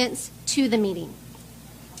attendance to the meeting.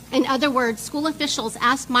 In other words, school officials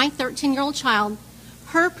asked my 13-year-old child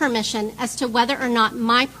her permission as to whether or not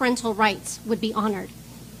my parental rights would be honored.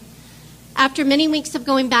 After many weeks of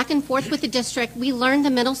going back and forth with the district, we learned the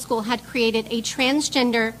middle school had created a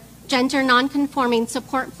transgender, gender nonconforming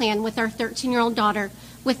support plan with our 13-year-old daughter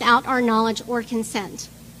without our knowledge or consent.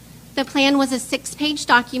 The plan was a 6-page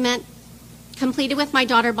document completed with my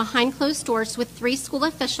daughter behind closed doors with 3 school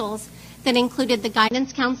officials that included the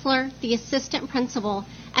guidance counselor, the assistant principal,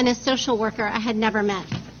 and a social worker I had never met.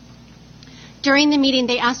 During the meeting,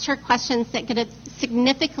 they asked her questions that could have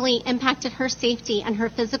significantly impacted her safety and her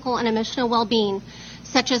physical and emotional well-being,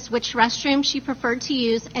 such as which restroom she preferred to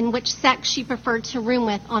use and which sex she preferred to room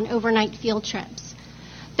with on overnight field trips.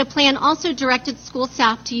 The plan also directed school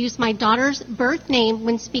staff to use my daughter's birth name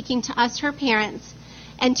when speaking to us, her parents,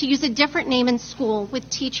 and to use a different name in school with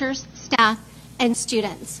teachers, staff, and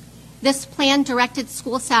students. This plan directed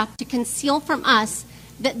school staff to conceal from us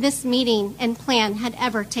that this meeting and plan had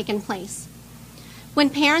ever taken place. When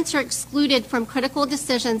parents are excluded from critical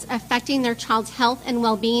decisions affecting their child's health and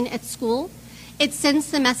well-being at school, it sends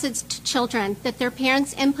the message to children that their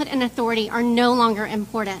parents' input and authority are no longer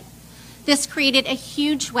important. This created a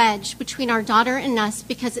huge wedge between our daughter and us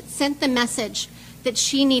because it sent the message that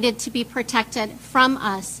she needed to be protected from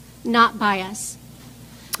us, not by us.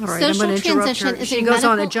 All right, Social I'm going to interrupt her. transition is She a goes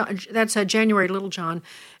medical... on. That's January Littlejohn.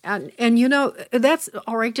 And you know, that's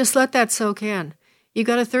all right. Just let that soak in. You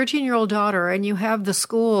got a 13-year-old daughter, and you have the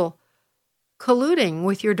school colluding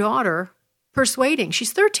with your daughter, persuading.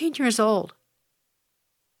 She's 13 years old.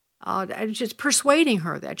 Just persuading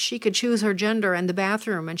her that she could choose her gender and the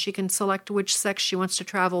bathroom, and she can select which sex she wants to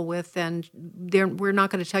travel with, and we're not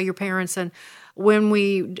going to tell your parents. And when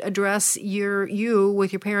we address you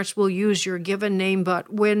with your parents, we'll use your given name, but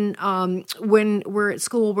when we're at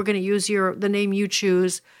school, we're going to use the name you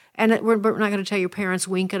choose. And we're not going to tell your parents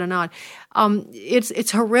wink and a nod.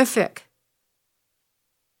 It's horrific.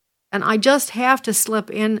 And I just have to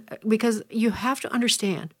slip in because you have to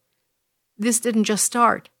understand, this didn't just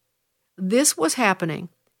start. This was happening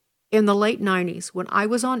in the late 90s when I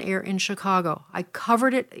was on air in Chicago. I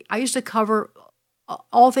covered it. I used to cover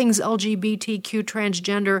all things LGBTQ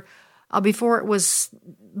transgender before it was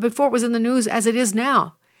in the news as it is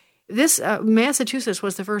now. This Massachusetts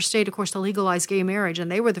was the first state, of course, to legalize gay marriage, and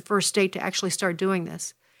they were the first state to actually start doing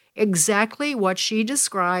this. Exactly what she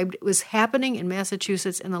described was happening in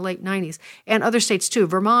Massachusetts in the late 90s, and other states too,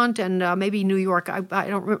 Vermont and maybe New York. I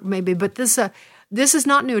don't remember, maybe, but this is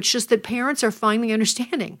not new. It's just that parents are finally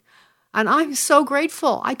understanding, and I'm so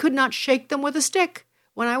grateful. I could not shake them with a stick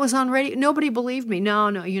when I was on radio. Nobody believed me. No,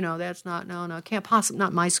 that's not. No, can't possibly.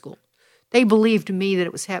 Not my school. They believed me that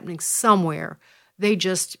it was happening somewhere. They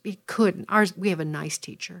just couldn't. We have a nice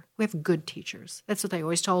teacher. We have good teachers. That's what they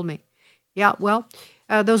always told me. Yeah, well,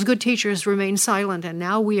 those good teachers remain silent, and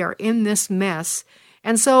now we are in this mess.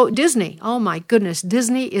 And so Disney, oh my goodness,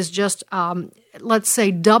 Disney is just, let's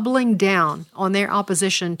say, doubling down on their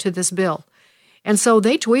opposition to this bill. And so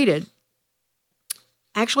they tweeted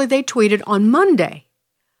on Monday.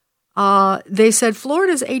 They said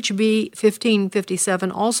Florida's HB 1557,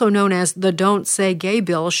 also known as the Don't Say Gay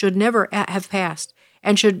bill, should never have passed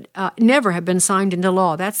and should never have been signed into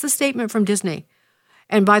law. That's the statement from Disney.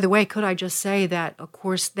 And by the way, could I just say that, of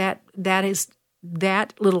course, that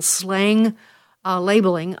little slang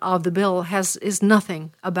labeling of the bill is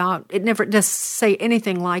nothing about, it never does say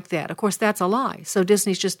anything like that. Of course, that's a lie. So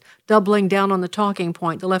Disney's just doubling down on the talking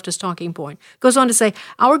point, the leftist talking point. Goes on to say,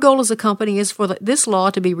 our goal as a company is for this law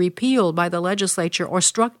to be repealed by the legislature or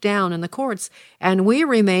struck down in the courts, and we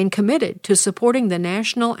remain committed to supporting the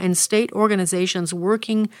national and state organizations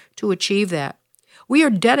working to achieve that. We are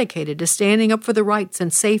dedicated to standing up for the rights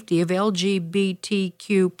and safety of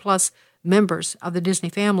LGBTQ plus members of the Disney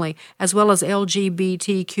family, as well as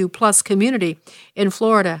LGBTQ plus community in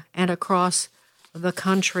Florida and across the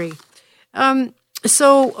country.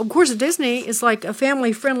 So, of course, Disney is like a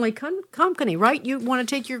family-friendly company, right? You want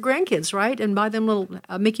to take your grandkids, right, and buy them little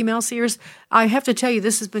Mickey Mouse ears. I have to tell you,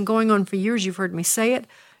 this has been going on for years. You've heard me say it,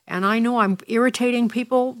 and I know I'm irritating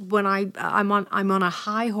people when I'm on a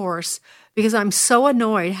high horse because I'm so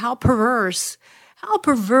annoyed. How perverse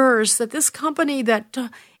that this company that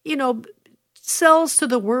sells to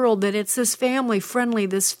the world that it's this family-friendly,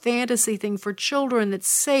 this fantasy thing for children that's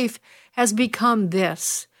safe, has become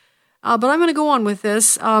this. But I'm going to go on with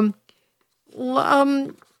this. There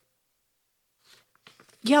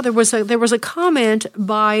was a comment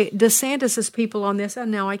by DeSantis's people on this, and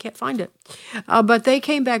now I can't find it. But they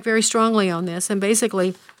came back very strongly on this, and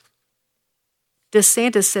basically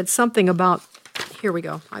DeSantis said something about, here we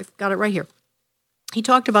go, I've got it right here. He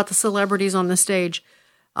talked about the celebrities on the stage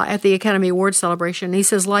at the Academy Awards celebration. He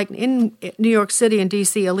says, like in New York City and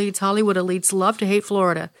D.C., Hollywood elites love to hate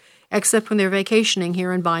Florida, except when they're vacationing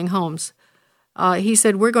here and buying homes. He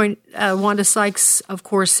said, Wanda Sykes, of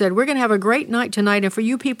course, said, we're going to have a great night tonight, and for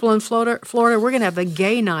you people in Florida, we're going to have a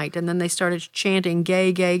gay night. And then they started chanting,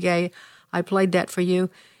 gay, gay, gay. I played that for you.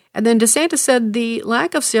 And then DeSantis said, the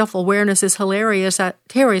lack of self-awareness is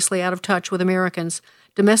hilariously out of touch with Americans.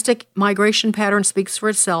 Domestic migration pattern speaks for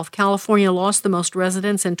itself. California lost the most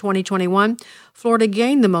residents in 2021. Florida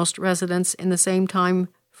gained the most residents in the same time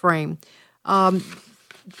frame.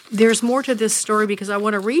 There's more to this story because I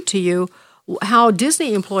want to read to you how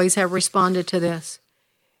Disney employees have responded to this.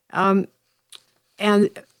 And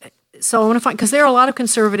so I want to find, because there are a lot of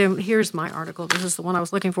conservative, here's my article, this is the one I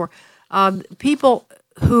was looking for, people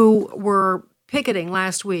who were picketing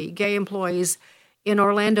last week, gay employees in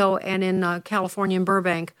Orlando and in California in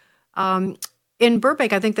Burbank. In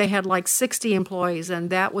Burbank, I think they had like 60 employees, and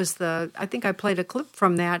that was I think I played a clip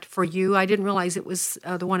from that for you. I didn't realize it was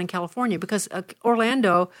the one in California because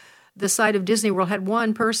Orlando, the site of Disney World, had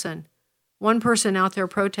one person out there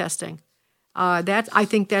protesting. I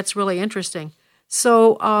think that's really interesting.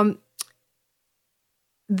 So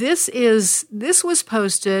this was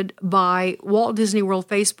posted by Walt Disney World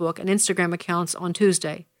Facebook and Instagram accounts on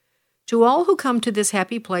Tuesday. To all who come to this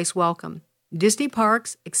happy place, welcome. Disney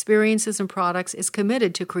Parks, Experiences and Products is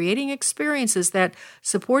committed to creating experiences that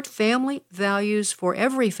support family values for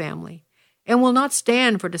every family and will not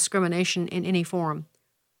stand for discrimination in any form.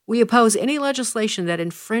 We oppose any legislation that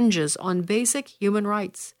infringes on basic human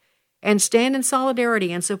rights and stand in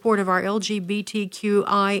solidarity and support of our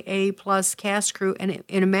LGBTQIA+ cast crew and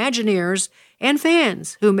Imagineers and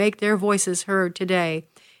fans who make their voices heard today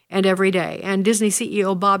and every day. And Disney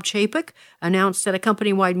CEO Bob Chapek announced at a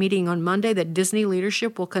company-wide meeting on Monday that Disney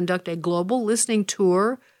leadership will conduct a global listening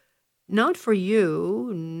tour, not for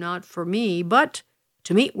you, not for me, but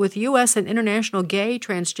to meet with U.S. and international gay,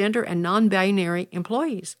 transgender, and non-binary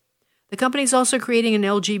employees. The company is also creating an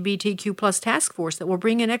LGBTQ+ task force that will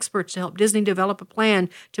bring in experts to help Disney develop a plan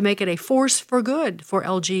to make it a force for good for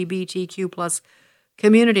LGBTQ+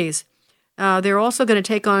 communities. They're also going to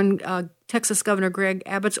take on Texas Governor Greg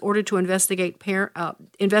Abbott's order to investigate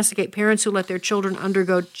parents who let their children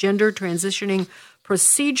undergo gender transitioning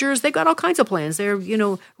procedures. They've got all kinds of plans. They're,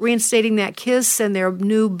 reinstating that KISS and their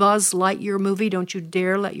new Buzz Lightyear movie. Don't you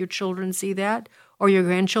dare let your children see that or your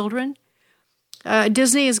grandchildren.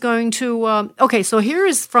 Disney is going to... so here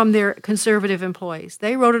is from their conservative employees.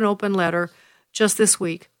 They wrote an open letter just this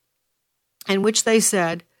week in which they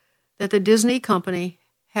said that the Disney company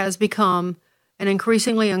has become an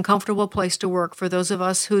increasingly uncomfortable place to work for those of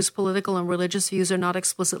us whose political and religious views are not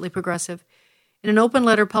explicitly progressive. In an open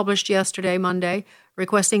letter published yesterday, Monday,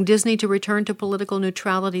 requesting Disney to return to political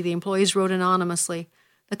neutrality, the employees wrote anonymously,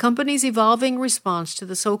 the company's evolving response to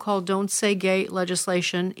the so-called Don't Say Gay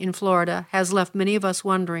legislation in Florida has left many of us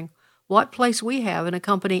wondering what place we have in a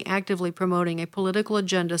company actively promoting a political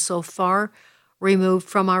agenda so far removed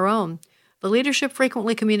from our own. The leadership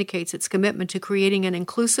frequently communicates its commitment to creating an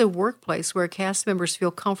inclusive workplace where cast members feel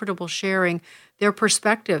comfortable sharing their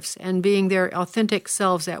perspectives and being their authentic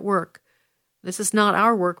selves at work. This is not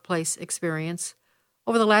our workplace experience.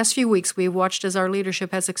 Over the last few weeks, we have watched as our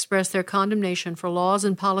leadership has expressed their condemnation for laws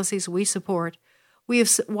and policies we support. We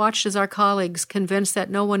have watched as our colleagues, convinced that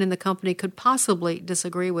no one in the company could possibly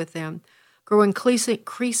disagree with them, grow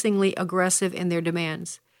increasingly aggressive in their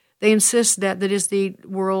demands. They insist that the Disney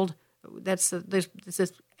World, that's this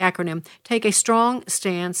acronym, take a strong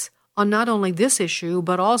stance on not only this issue,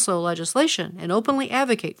 but also legislation, and openly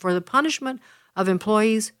advocate for the punishment of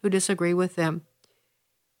employees who disagree with them.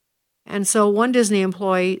 And so one Disney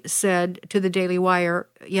employee said to the Daily Wire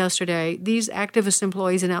yesterday, these activist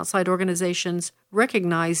employees and outside organizations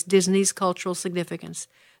recognize Disney's cultural significance.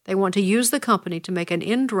 They want to use the company to make an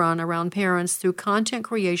end run around parents through content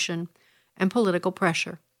creation and political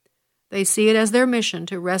pressure. They see it as their mission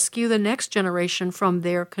to rescue the next generation from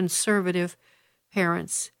their conservative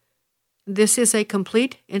parents. This is a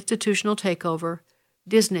complete institutional takeover.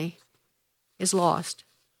 Disney is lost.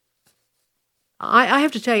 I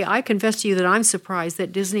have to tell you, I confess to you that I'm surprised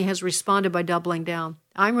that Disney has responded by doubling down.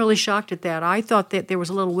 I'm really shocked at that. I thought that there was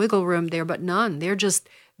a little wiggle room there, but none. Their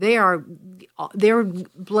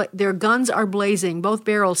guns are blazing, both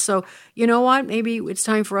barrels. So you know what? Maybe it's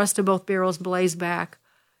time for us to both barrels blaze back.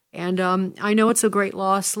 And I know it's a great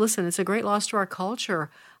loss. Listen, it's a great loss to our culture.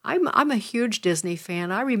 I'm a huge Disney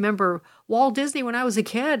fan. I remember Walt Disney when I was a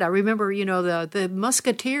kid. I remember, the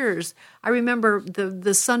Musketeers. I remember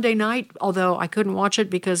the Sunday night, although I couldn't watch it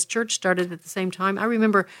because church started at the same time. I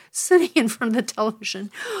remember sitting in front of the television,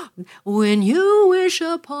 when you wish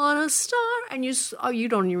upon a star, and you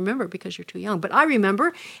don't even remember because you're too young, but I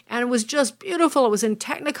remember, and it was just beautiful. It was in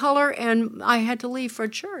Technicolor, and I had to leave for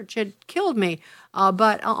church. It killed me.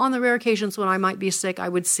 But on the rare occasions when I might be sick, I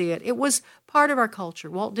would see it. It was part of our culture.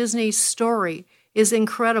 Walt Disney's story is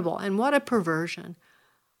incredible. And what a perversion.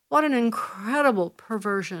 What an incredible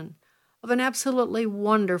perversion of an absolutely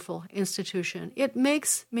wonderful institution. It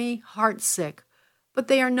makes me heartsick. But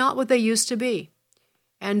they are not what they used to be.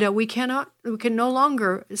 And we can no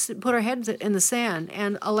longer put our heads in the sand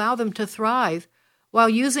and allow them to thrive while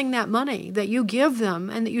using that money that you give them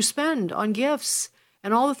and that you spend on gifts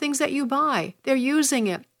and all the things that you buy. They're using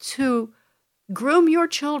it to groom your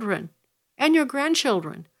children and your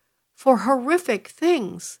grandchildren for horrific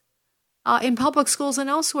things in public schools and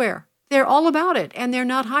elsewhere. They're all about it, and they're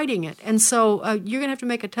not hiding it. And so you're going to have to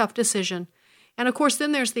make a tough decision. And, of course,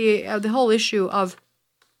 then there's the whole issue of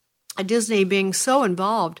Disney being so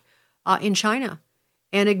involved in China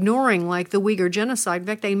and ignoring, like, the Uyghur genocide. In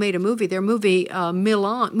fact, they made a movie. Their movie,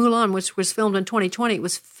 Mulan, which was filmed in 2020, it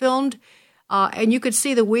was filmed and you could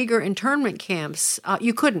see the Uyghur internment camps.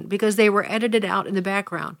 You couldn't because they were edited out in the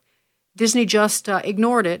background. Disney just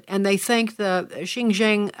ignored it, and they thanked the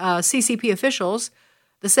Xinjiang CCP officials,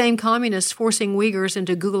 the same communists forcing Uyghurs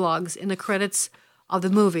into gulags, in the credits of the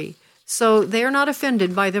movie. So they are not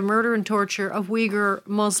offended by the murder and torture of Uyghur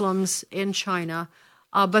Muslims in China,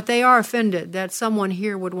 but they are offended that someone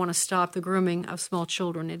here would want to stop the grooming of small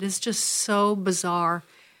children. It is just so bizarre.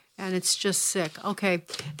 And it's just sick. Okay,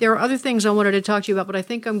 there are other things I wanted to talk to you about, but I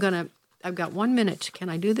think I've got 1 minute. Can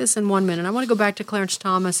I do this in 1 minute? I want to go back to Clarence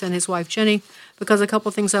Thomas and his wife, Jenny, because a couple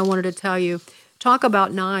of things I wanted to tell you. Talk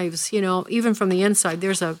about knives, even from the inside.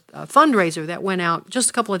 There's a fundraiser that went out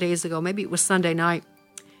just a couple of days ago, maybe it was Sunday night,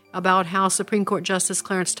 about how Supreme Court Justice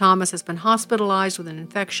Clarence Thomas has been hospitalized with an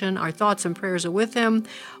infection. Our thoughts and prayers are with him.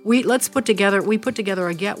 We put together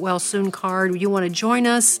a Get Well Soon card. You want to join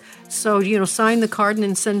us? So, sign the card and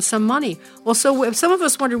then send some money. Well, so some of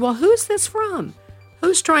us wondered, well, who's this from?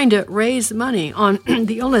 Who's trying to raise money on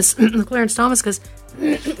the illness of Clarence Thomas? Because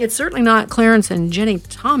it's certainly not Clarence and Jenny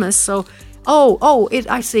Thomas. So,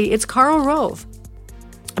 I see. It's Karl Rove,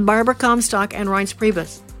 Barbara Comstock, and Reince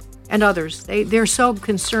Priebus. And others. They're so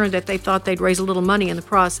concerned that they thought they'd raise a little money in the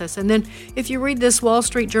process. And then if you read this Wall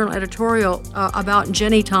Street Journal editorial about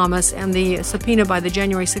Jenny Thomas and the subpoena by the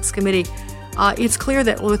January 6th committee, it's clear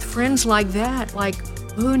that with friends like that, like,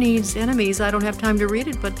 who needs enemies? I don't have time to read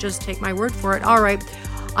it, but just take my word for it. All right,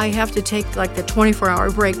 I have to take like the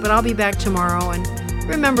 24-hour break, but I'll be back tomorrow. And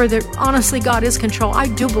remember that, honestly, God is control. I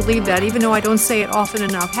do believe that, even though I don't say it often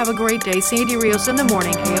enough. Have a great day. Sandy Rios in the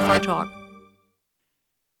morning, KFR Talk.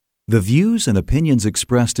 The views and opinions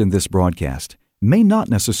expressed in this broadcast may not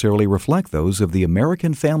necessarily reflect those of the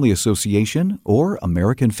American Family Association or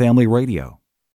American Family Radio.